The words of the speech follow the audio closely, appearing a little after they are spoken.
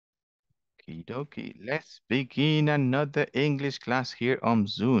Okay, let's begin another English class here on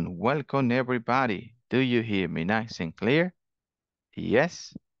Zoom. Welcome everybody. Do you hear me nice and clear?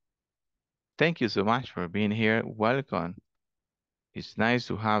 Yes? Thank you so much for being here. Welcome. It's nice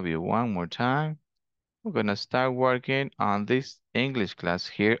to have you one more time. We're gonna start working on this English class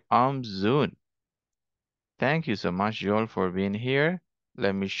here on Zoom. Thank you so much, Joel, for being here.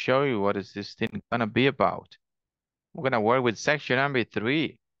 Let me show you what is this thing gonna be about. We're gonna work with section number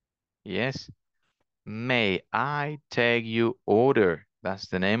 3. Yes. May I take you order? That's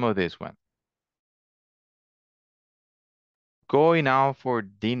the name of this one. Going out for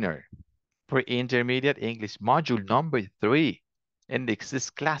dinner. Pre-intermediate English module number 3. And this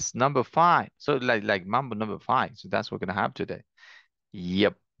is class number 5. So like mambo number 5. So that's what we're gonna have today.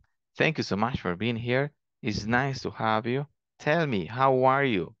 Yep. Thank you so much for being here. It's nice to have you. Tell me, how are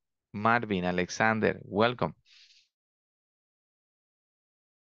you? Marvin, Alexander, welcome.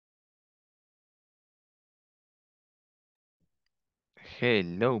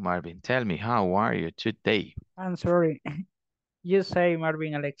 Hello, Marvin. Tell me, how are you today? I'm sorry. You say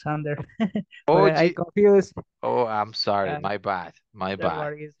Marvin Alexander, but Oh, I confused. oh, I'm sorry. Uh, My bad. My don't bad.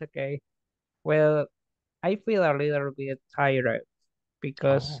 worry, it's okay. Well, I feel a little bit tired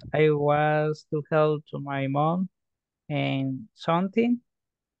because Oh, I was to help to my mom and something,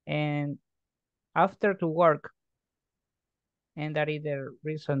 and after to work, and that is the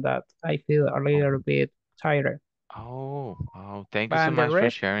reason that I feel a oh, little bit tired. oh, thank you so But the much for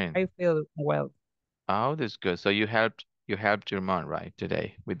rest, sharing. I feel well. Oh, that's good. So you helped your mom, right,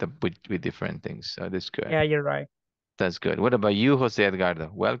 today with with different things. So that's good. Yeah, you're right. That's good. What about you, Jose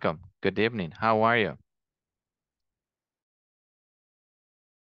Edgardo? Welcome. Good evening. How are you?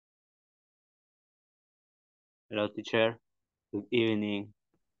 Hello, teacher. Good evening.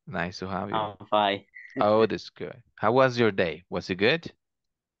 Nice to have you. I'm fine. Oh, that's good. How was your day? Was it good?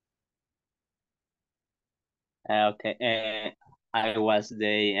 Okay. I was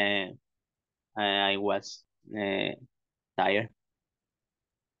I was uh, tired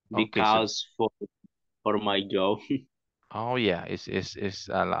Okay, so because for my job. oh yeah, it's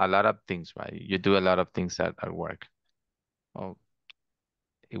a lot of things, right? You do a lot of things at work. Oh,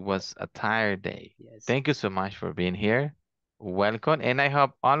 it was a tired day. Yes. Thank you so much for being here. Welcome, and I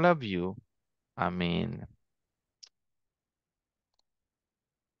hope all of you, I mean,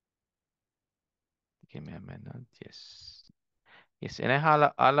 give me a minute. Yes. Yes, and I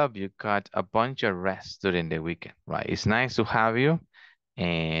hope all of you got a bunch of rest during the weekend, right? It's nice to have you.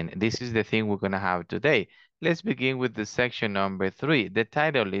 And this is the thing we're going to have today. Let's begin with the section number 3. The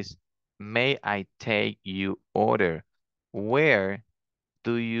title is, May I Take You Order? Where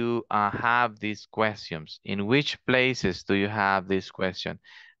do you have these questions? In which places do you have this question?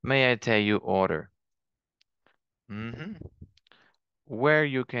 May I take you order? Mhm. Where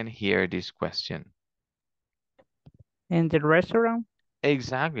you can hear this question? In the restaurant,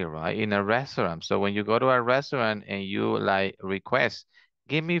 Exactly right. In a restaurant. So when you go to a restaurant and you like request,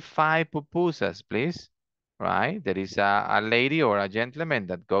 give me 5 pupusas, please. Right? There is a lady or a gentleman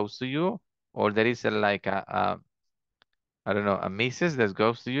that goes to you, or there is like I don't know, a missus that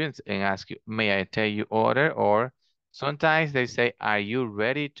goes to you and asks you, may I tell you order? Or sometimes they say, are you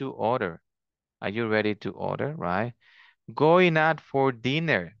ready to order? Are you ready to order? Right? Going out for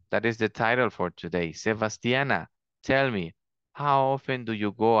dinner. That is the title for today. Sebastiana, tell me, how often do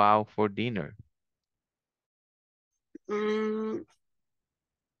you go out for dinner? Mm,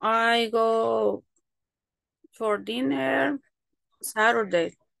 I go for dinner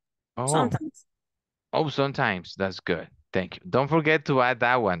Saturday Oh, sometimes. oh, sometimes. That's good. Thank you. Don't forget to add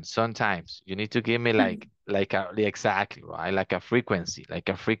that one. Sometimes you need to give me like a exactly right, like a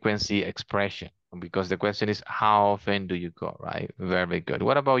frequency expression. Because the question is, how often do you go? Right? Very good.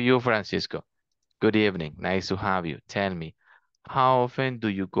 What about you, Francisco? Good evening. Nice to have you. Tell me, how often do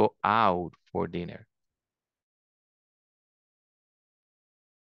you go out for dinner?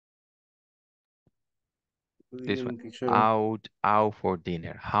 Good This one. evening, teacher. Out for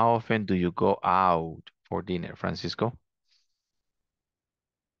dinner. How often do you go out for dinner, Francisco?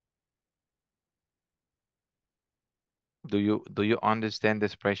 Do you understand the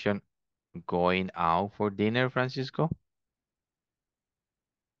expression going out for dinner, Francisco?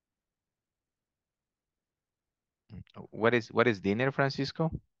 What is dinner,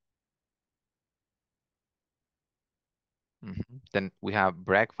 Francisco? Then we have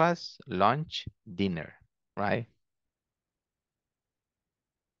breakfast, lunch, dinner, right?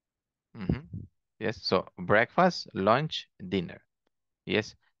 Yes, so breakfast, lunch, dinner.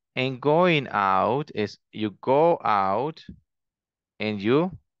 Yes. And going out is you go out and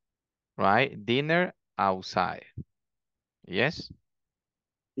you, right? Dinner outside. Yes.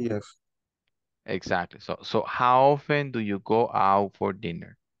 Yes. Exactly. So how often do you go out for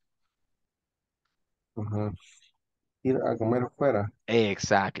dinner? Ajá. Ir a comer fuera.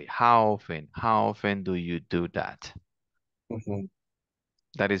 Exactly. How often do you do that? Ujú.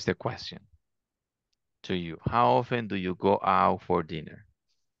 That is the question to you. How often do you go out for dinner?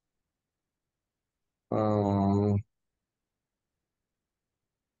 Um,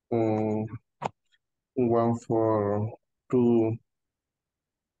 um, one for 2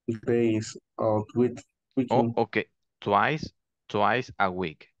 days out with Oh, weekend. okay. Twice a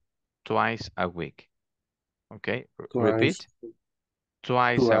week. Twice a week. Okay. Twice, Repeat.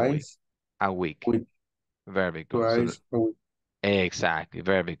 Twice a week. twice A week. with Very good. So twice a week. exactly.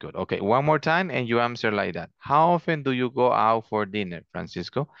 Very good. Okay. One more time and you answer like that. How often do you go out for dinner,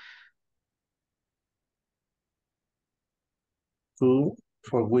 Francisco? Two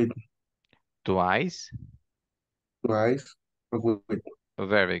for week. Twice. Twice a week.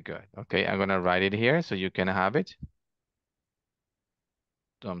 Very good. Okay. I'm going to write it here so you can have it.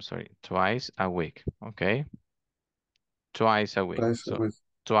 I'm sorry. Twice a week. Okay. Twice a week. Twice a So week.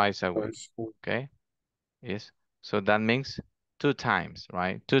 twice a week. Twice a week. Okay. Yes. So that means 2 times,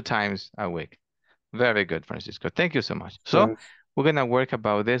 right? 2 times a week. Very good, Francisco. Thank you so much. So Twice. we're going to work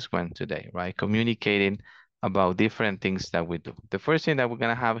about this one today, right? Communicating about different things that we do. The first thing that we're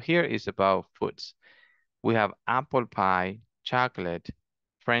going to have here is about foods. We have apple pie, chocolate,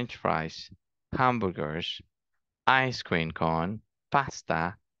 French fries, hamburgers, ice cream cone,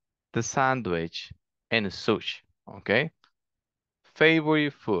 pasta, the sandwich, and sushi, okay?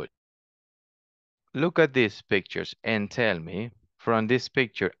 Favorite food. Look at these pictures and tell me, from this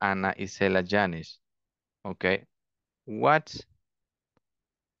picture, Ana Isela Janis, okay? What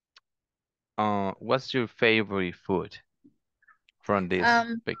what's your favorite food from these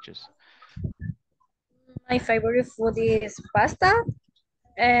Um, pictures? my favorite food is pasta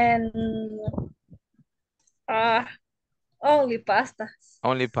and uh, only pasta.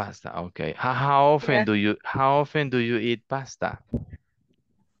 Only pasta, okay. How often Yeah. do you eat pasta?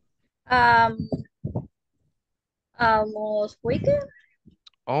 Um, almost weekend.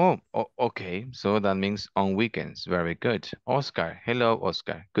 Oh, okay. So that means on weekends. Very good. Oscar, hello,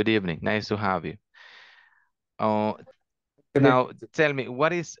 Oscar. Good evening. Nice to have you. Oh, now tell me,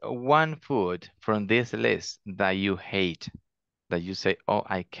 what is one food from this list that you hate? That you say, oh,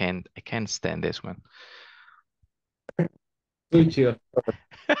 I can't stand this one. Sushi.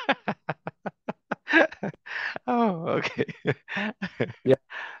 Oh, okay. Yeah.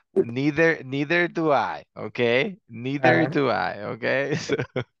 Neither do I, okay? Neither Uh, do I, okay? So,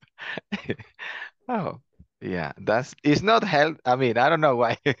 oh, yeah, it's not health. I mean, I don't know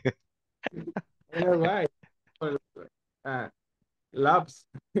why. I know why. Well, uh, loves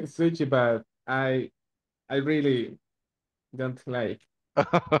sushi, but I really don't like.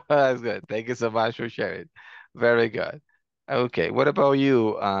 That's good. Thank you so much for sharing. Very good. Okay, what about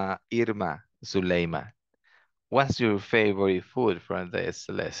you, Irma Zuleima? What's your favorite food from this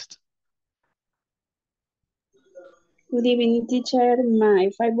list? Good evening, teacher.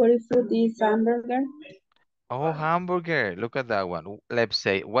 My favorite food is hamburger. Oh, hamburger. Look at that one. Let's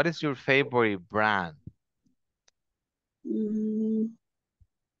say, what is your favorite brand? Mm,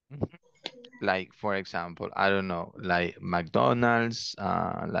 Mhm. Like, for example, I don't know, like McDonald's,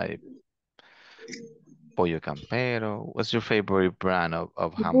 like Pollo Campero. What's your favorite brand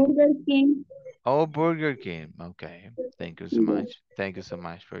of hamburger? Burger King. Oh, Burger King. Okay. Thank you so Yes. much. Thank you so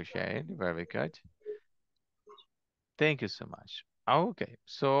much for sharing. Very good. Thank you so much. Okay.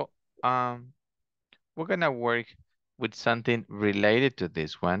 So, we're gonna work with something related to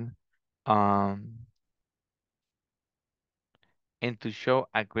this one. Um, and to show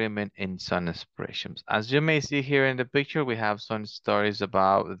agreement in some expressions. As you may see here in the picture, we have some stories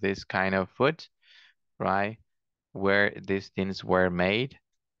about this kind of food, right? Where these things were made,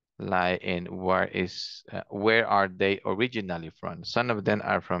 like in where are they originally from? Some of them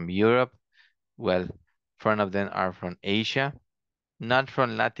are from Europe. Well, some of them are from Asia, not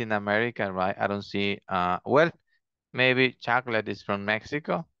from Latin America, right? I don't see. Well, maybe chocolate is from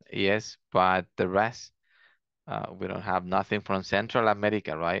Mexico, yes, but the rest, we don't have nothing from Central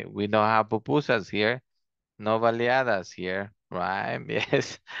America, right? We don't have pupusas here, no baleadas here, right?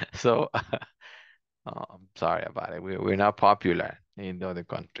 Yes. So, I'm sorry about it. We're not popular in other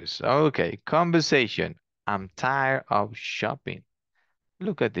countries. Okay, conversation. I'm tired of shopping.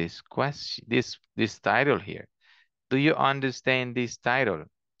 Look at this question, this title here. Do you understand this title?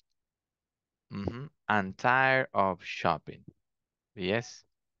 I'm tired of shopping. Yes.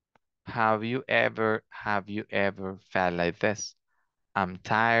 Have you ever felt like this? I'm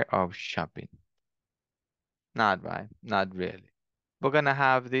tired of shopping. Not right, not really. We're gonna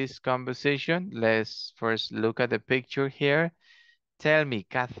have this conversation. Let's first look at the picture here. Tell me,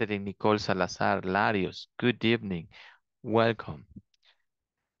 Catherine Nicole Salazar Larios, good evening. Welcome.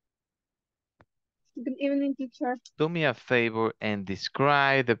 Good evening, teacher. Do me a favor and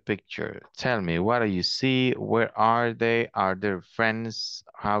describe the picture. Tell me, what do you see? Where are they? Are there friends?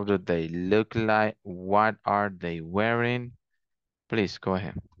 How do they look like? What are they wearing? Please go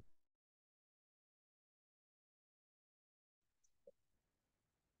ahead.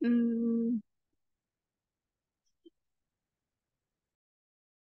 Mm,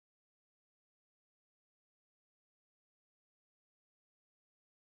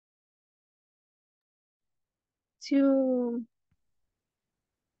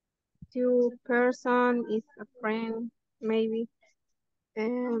 two person is a friend, maybe.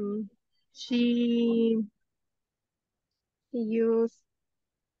 Um, she used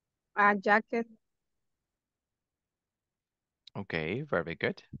a jacket. Okay, very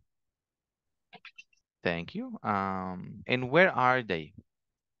good. Thank you. And where are they?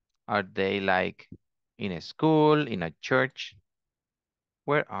 Are they like in a school, in a church?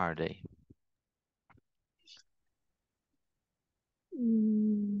 Where are they?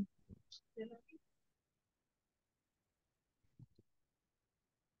 Mm,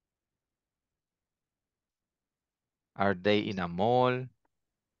 Are they in a mall?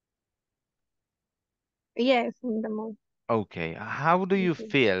 yes, in the mall. Okay, how do you Okay.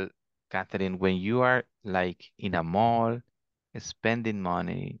 feel, Catherine, when you are like in a mall, spending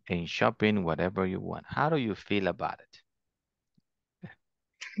money and shopping whatever you want? How do you feel about it?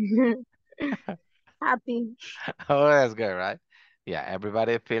 Happy. Oh, that's good, right? Yeah,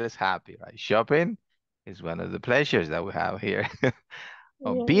 everybody feels happy, right? Shopping is one of the pleasures that we have here.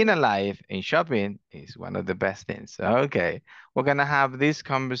 Being Yeah. alive and shopping is one of the best things. Okay, we're gonna have this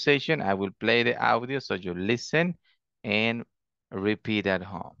conversation. I will play the audio so you listen and repeat at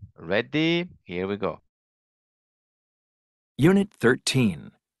home. Ready? Here we go. Unit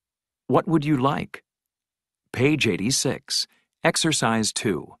 13. What would you like? Page 86. Exercise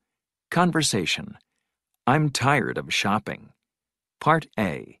 2. Conversation. I'm tired of shopping. Part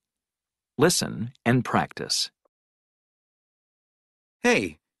A. Listen and practice.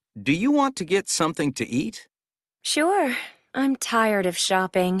 Hey, do you want to get something to eat? Sure, I'm tired of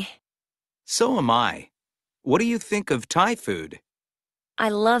shopping. So am I. What do you think of Thai food? I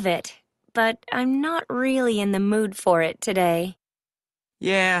love it, but I'm not really in the mood for it today.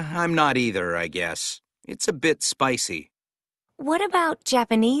 Yeah, I'm not either, I guess. It's a bit spicy. What about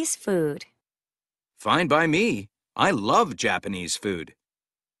Japanese food? Fine by me. I love Japanese food.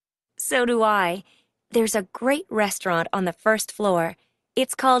 So do I. There's a great restaurant on the first floor.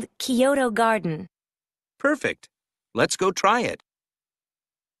 It's called Kyoto Garden. Perfect. Let's go try it.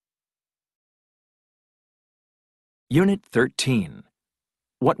 Unit 13.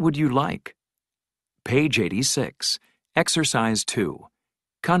 What would you like? Page 86. Exercise 2.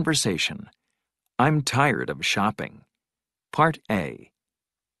 Conversation. I'm tired of shopping. Part A.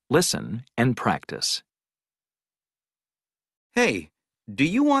 Listen and practice. Hey, do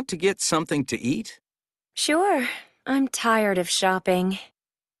you want to get something to eat? Sure, I'm tired of shopping.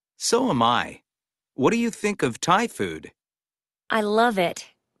 So am I. What do you think of Thai food? I love it,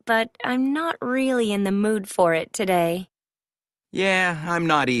 but I'm not really in the mood for it today. Yeah, I'm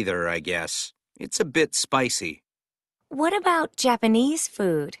not either, I guess. It's a bit spicy. What about Japanese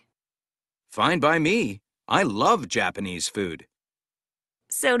food? Fine by me. I love Japanese food.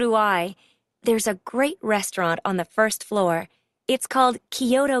 So do I. There's a great restaurant on the first floor. It's called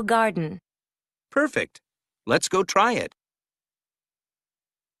Kyoto Garden. Perfect. Let's go try it.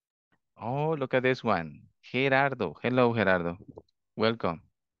 Oh, look at this one. Gerardo. Hello, Gerardo. Welcome.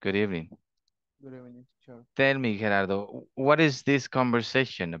 Good evening. Good evening, teacher. Tell me, Gerardo, what is this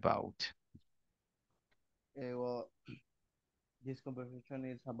conversation about? Well, this conversation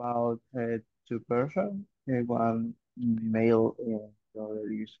is about two persons, one male and the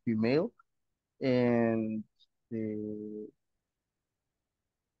other is female, and the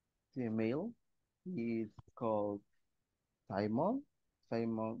the male is called Simon.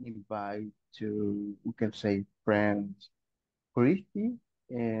 Simon invite to, we can say, friends Christy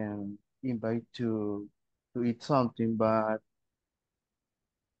and invite to eat something, but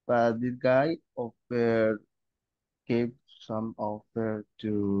this guy gave some offer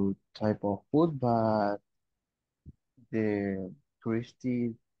to type of food, but the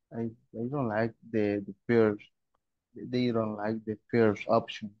Christie, I don't like the first, they don't like the first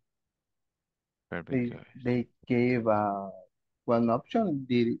option. Very They good. they gave one option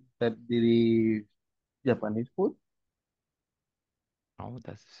that is Japanese food. Oh,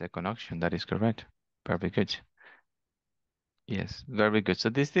 that's the second option. That is correct. Very good. Yes, very good. So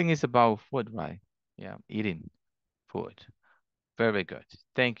this thing is about food, right? Yeah, eating food. Very good.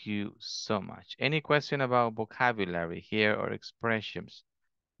 Thank you so much. Any question about vocabulary here or expressions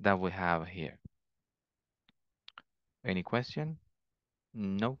that we have here? Any question?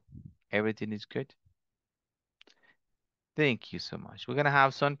 No? Everything is good? Thank you so much. We're going to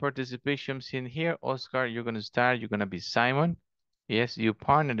have some participations in here. Oscar, you're going to start. You're going to be Simon. Yes, your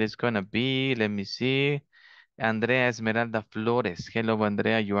partner is going to be, let me see, Andrea Esmeralda Flores. Hello,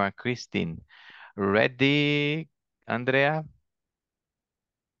 Andrea. You are Christine. Ready, Andrea?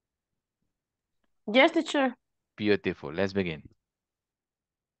 Yes, teacher. Beautiful. Let's begin.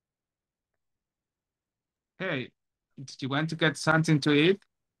 Hey, do you want to get something to eat?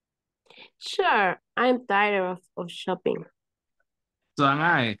 Sure, I'm tired of shopping. So am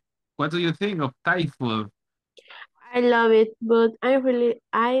I. What do you think of Thai food? I love it, but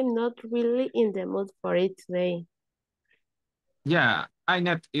I'm not really in the mood for it today. Yeah, I'm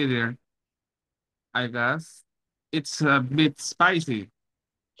not either, I guess. It's a bit spicy.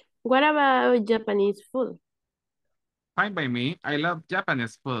 What about Japanese food? Fine by me. I love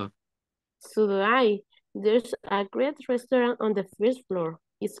Japanese food. So do I. There's a great restaurant on the first floor.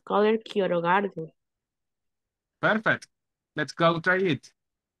 It's called Kyoto Garden. Perfect. Let's go try it.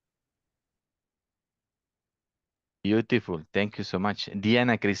 Beautiful. Thank you so much.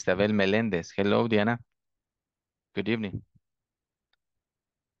 Diana Cristabel Melendez. Hello, Diana. Good evening.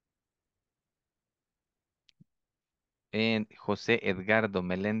 And Jose Edgardo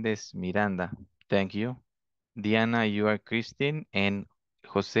Melendez Miranda. Thank you. Diana, you are Christine. And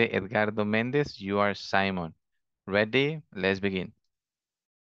Jose Edgardo Mendez, you are Simon. Ready? Let's begin.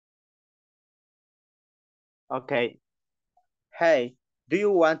 Okay. Hey, do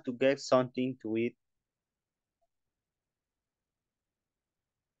you want to get something to eat?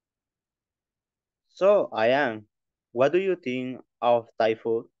 So I am. What do you think of Thai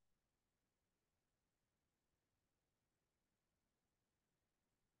food?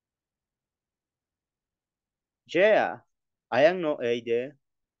 Yeah, I am no idea.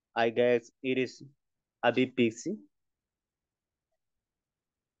 I guess it is a bit pixie.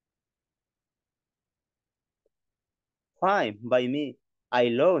 Fine by me. I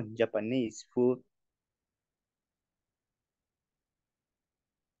love Japanese food.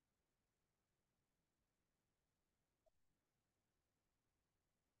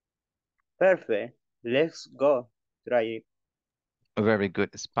 Perfect. Let's go try it. Very good.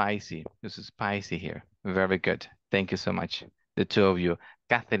 Spicy. This is spicy here. Very good. Thank you so much. The two of you.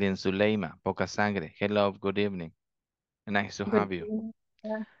 Catherine Zuleima, Poca Sangre. Hello, good evening. Nice to Good have you. evening.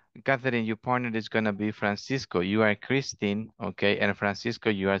 Yeah. Catherine, your partner is going to be Francisco. You are Christine, okay? And Francisco,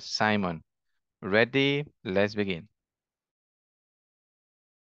 you are Simon. Ready? Let's begin.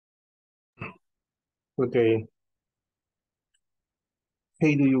 Okay.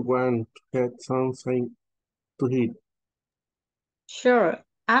 Hey, do you want to get something to eat? Sure,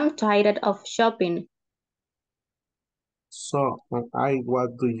 I'm tired of shopping. So,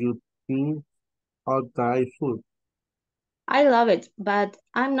 what do you think of Thai food? I love it, but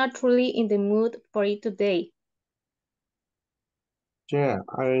I'm not really in the mood for it today. Yeah,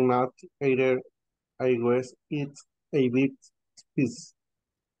 I'm not either. I guess it's a bit spicy.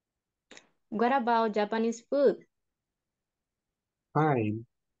 What about Japanese food? Fine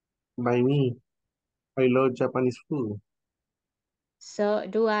by me. I love Japanese food. So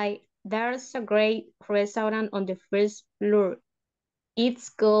do I. There's a great restaurant on the first floor. It's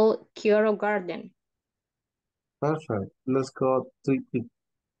called Kyoto Garden. Perfect. Let's go to it.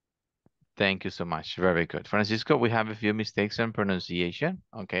 Thank you so much. Very good. Francisco, we have a few mistakes on pronunciation,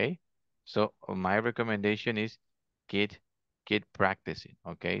 okay? So my recommendation is keep practicing,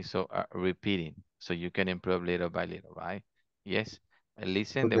 okay? So repeating, so you can improve little by little, right? Yes.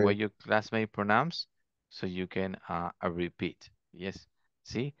 Listen the way Okay. your classmate pronounce, so you can repeat. Yes.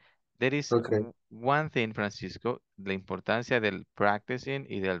 See, there is Okay. one thing, Francisco, la importancia del practicing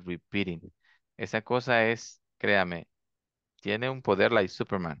y del repeating. Esa cosa es, créame, tiene un poder like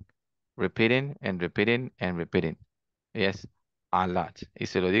Superman. Repeating and repeating and repeating. Yes, a lot. Y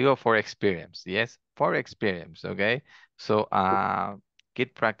se lo digo for experience. Yes, for experience. Okay. So,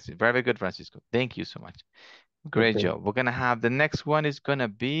 keep practicing. Very good, Francisco. Thank you so much. Great Okay. job. We're gonna have the next one is gonna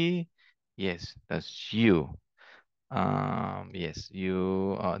be, yes, that's you. Yes,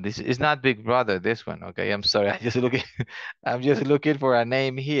 you. This is not Big Brother. This one. Okay. I'm sorry. I just looking. I'm just looking for a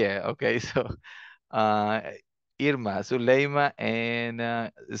name here. Okay. So, uh, Irma, Zuleima,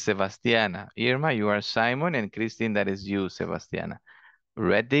 and Sebastiana. Irma, you are Simon, and Christine, that is you, Sebastiana.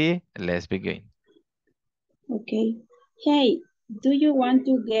 Ready? Let's begin. Okay. Hey, do you want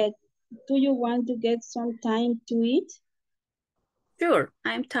to get some time to eat? Sure,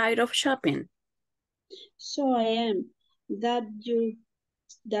 I'm tired of shopping. So I am. That you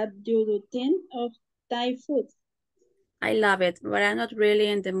routine of Thai food. I love it, but I'm not really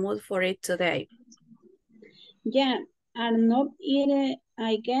in the mood for it today. Yeah, I'm not eating.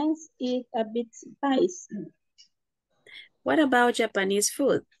 I guess it a bit spicy. What about Japanese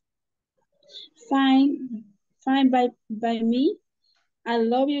food? Fine, fine by me. I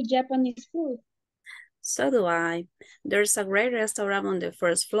love you Japanese food. So do I. There's a great restaurant on the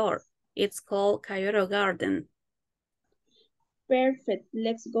first floor. It's called Kyoto Garden. Perfect.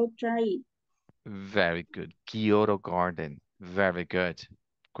 Let's go try it. Very good. Kyoto Garden. Very good.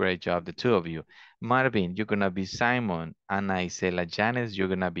 Great job, the two of you. Marvin, you're gonna be Simon. Ana Isela Janice, you're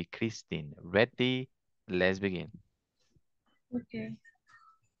gonna be Christine. Ready? Let's begin. Okay.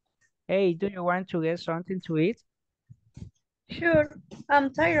 Hey, do you want to get something to eat? Sure.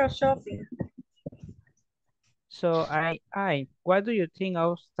 I'm tired of shopping. So what do you think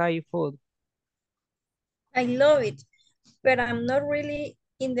of Thai food? I love it, but I'm not really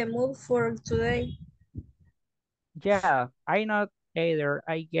in the mood for today. Yeah, I not either.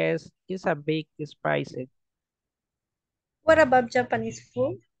 I guess it's a bit spicy. What about Japanese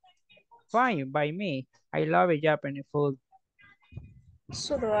food? Fine by me. I love Japanese food.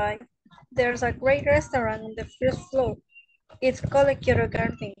 So do I. There's a great restaurant on the first floor. It's called Kyoto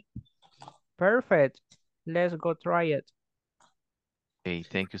Garden. Perfect. Let's go try it. Okay,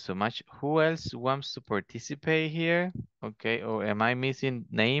 thank you so much. Who else wants to participate here? Okay, or am I missing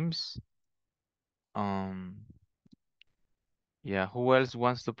names? Yeah, who else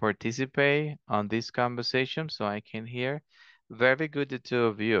wants to participate on this conversation so I can hear? Very good, the two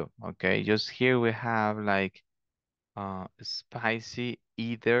of you. Okay, just here we have like spicy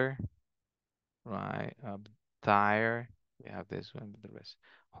either, right? Tire. We have this one, the rest.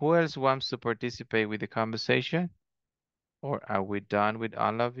 Who else wants to participate with the conversation? Or are we done with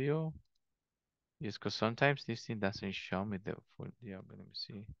all of you? Yes, because sometimes this thing doesn't show me the full, yeah, but let me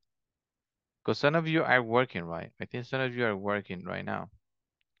see. Because some of you are working, right? I think some of you are working right now.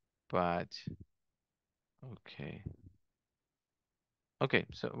 But, okay. Okay,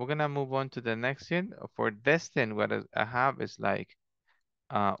 so we're gonna move on to the next thing. For this thing, what I have is like,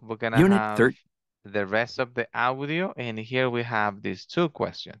 we're gonna Unit have 13. the rest of the audio, and here we have these two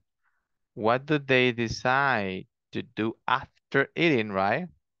questions. What do they decide to do after eating, right?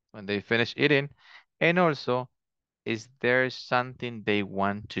 When they finish eating, and also, is there something they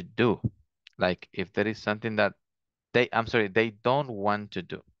want to do? Like if there is something that they don't want to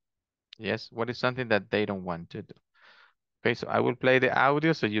do. Yes, what is something that they don't want to do? Okay, so I will play the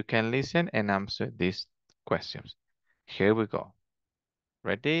audio so you can listen and answer these questions. Here we go.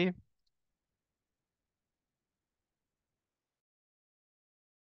 Ready?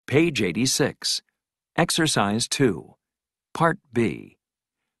 Page 86. Exercise 2. Part B.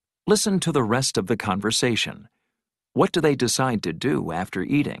 Listen to the rest of the conversation. What do they decide to do after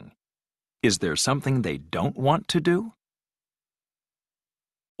eating? Is there something they don't want to do?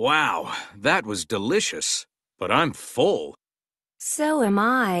 Wow, that was delicious, but I'm full. So am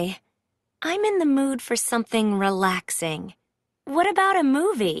I. I'm in the mood for something relaxing. What about a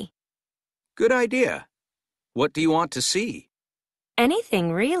movie? Good idea. What do you want to see?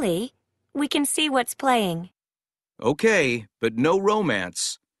 Anything, really. We can see what's playing. Okay, but no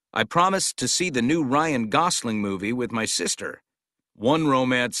romance. I promised to see the new Ryan Gosling movie with my sister. One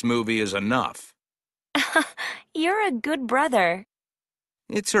romance movie is enough. You're a good brother.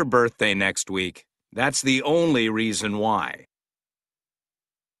 It's her birthday next week. That's the only reason why.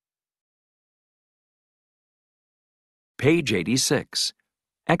 Page 86.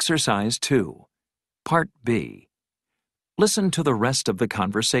 Exercise 2. Part B. Listen to the rest of the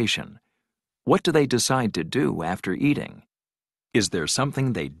conversation. What do they decide to do after eating? Is there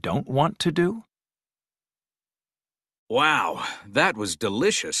something they don't want to do? Wow, that was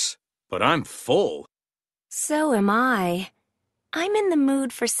delicious, but I'm full. So am I. I'm in the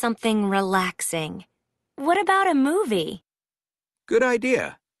mood for something relaxing. What about a movie? Good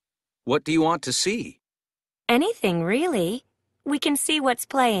idea. What do you want to see? Anything, really. We can see what's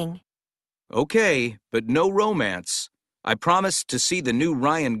playing. Okay, but no romance. I promised to see the new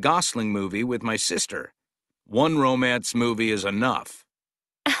Ryan Gosling movie with my sister. One romance movie is enough.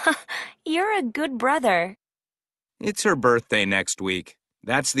 You're a good brother. It's her birthday next week.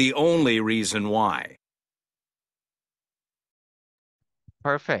 That's the only reason why.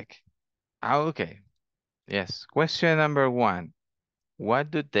 Perfect. Okay. Yes. Question number 1.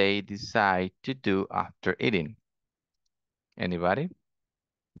 What do they decide to do after eating? Anybody?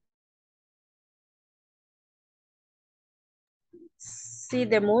 See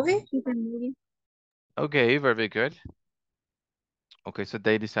the movie? Okay, very good. Okay, so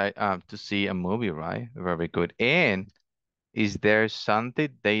they decide to see a movie, right? Very good. And is there something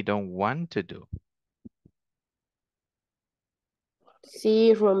they don't want to do?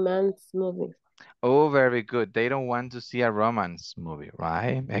 See romance movie. Oh, very good. They don't want to see a romance movie,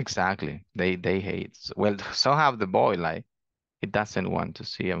 right? Exactly. They hate. Well, so have the boy, like he doesn't want to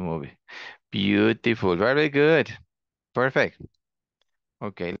see a movie. Beautiful. Very good. Perfect.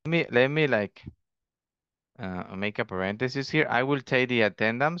 Okay, let me like make a parenthesis here. I will take the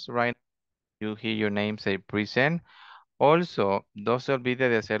attendance right. You hear your name say present. Also, no se olvide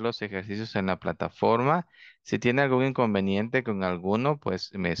de hacer los ejercicios en la plataforma. Si tiene algún inconveniente con alguno,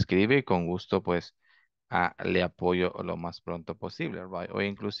 pues me escribe y con gusto pues le apoyo lo más pronto posible, right? O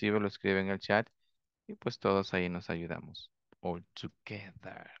inclusive lo escribe en el chat y pues todos ahí nos ayudamos. All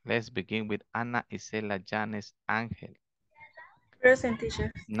together. Let's begin with Ana Isela Janes Ángel. Present,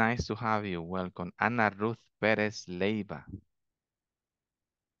 teacher. Nice to have you. Welcome. Ana Ruth Pérez Leiva.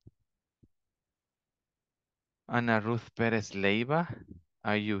 Ana Ruth Pérez Leiva,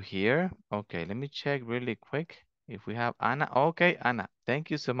 are you here? Okay, let me check really quick if we have Ana. Okay, Ana,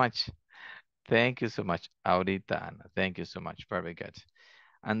 thank you so much. Thank you so much. Ahorita, Ana. Thank you so much. Very good.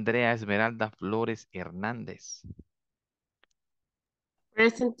 Andrea Esmeralda Flores Hernández.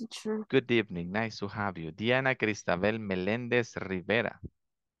 Present, teacher. Good evening. Nice to have you. Diana Cristabel Meléndez Rivera.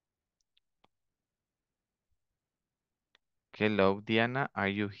 Hello, Diana. Are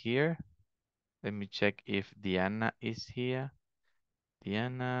you here? Let me check if Diana is here.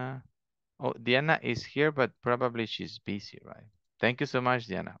 Diana. Oh, Diana is here, but probably she's busy, right? Thank you so much,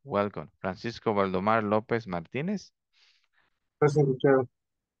 Diana. Welcome. Francisco Valdomar Lopez Martinez. Present, teacher.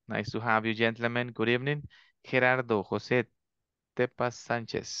 Nice to have you, gentlemen. Good evening. Gerardo José Tepas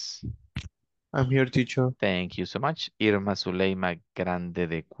Sánchez. I'm here, teacher. Thank you so much. Irma Zuleima Grande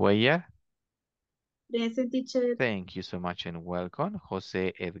de Cuellar. Present, teacher. Thank you so much and welcome.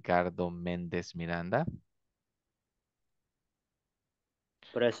 José Edgardo Méndez Miranda.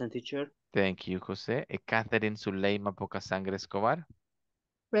 Present, teacher. Thank you, José. Catherine Zuleima Pocasangre Escobar.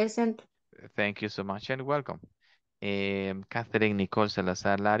 Present. Thank you so much and welcome. Catherine Nicole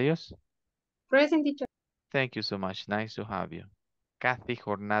Salazar Larios. Present, teacher. Thank you so much. Nice to have you. Kathy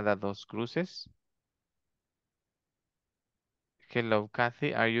Jornada Dos Cruces. Hello,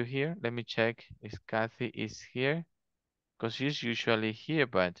 Kathy. Are you here? Let me check if Kathy is here. Because she's usually here,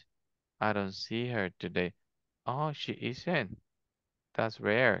 but I don't see her today. Oh, she isn't. That's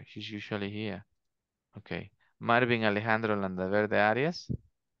rare. She's usually here. Okay. Marvin Alejandro Landaverde Arias.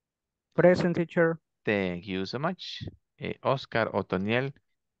 Present, teacher. Thank you so much. Oscar Otoniel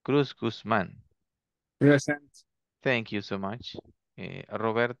Cruz Guzmán. Present. Thank you so much.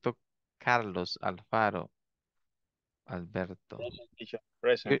 Roberto Carlos Alfaro Alberto. Teacher.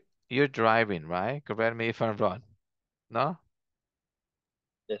 Present. You're driving, right? Correct me if I'm wrong. No?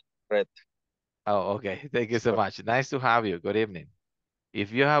 Yes, correct. Oh, okay. Thank you so much. Nice to have you. Good evening.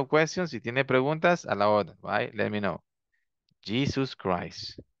 If you have questions, si tiene preguntas, a la orden, right? Let me know. Jesus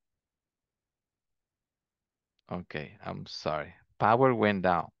Christ. Okay, I'm sorry. Power went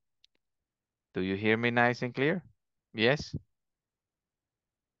down. Do you hear me nice and clear? Yes?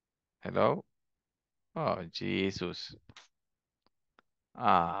 Hello? Oh, Jesus.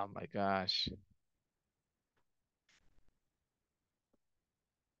 Oh, my gosh.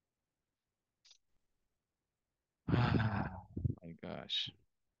 My gosh.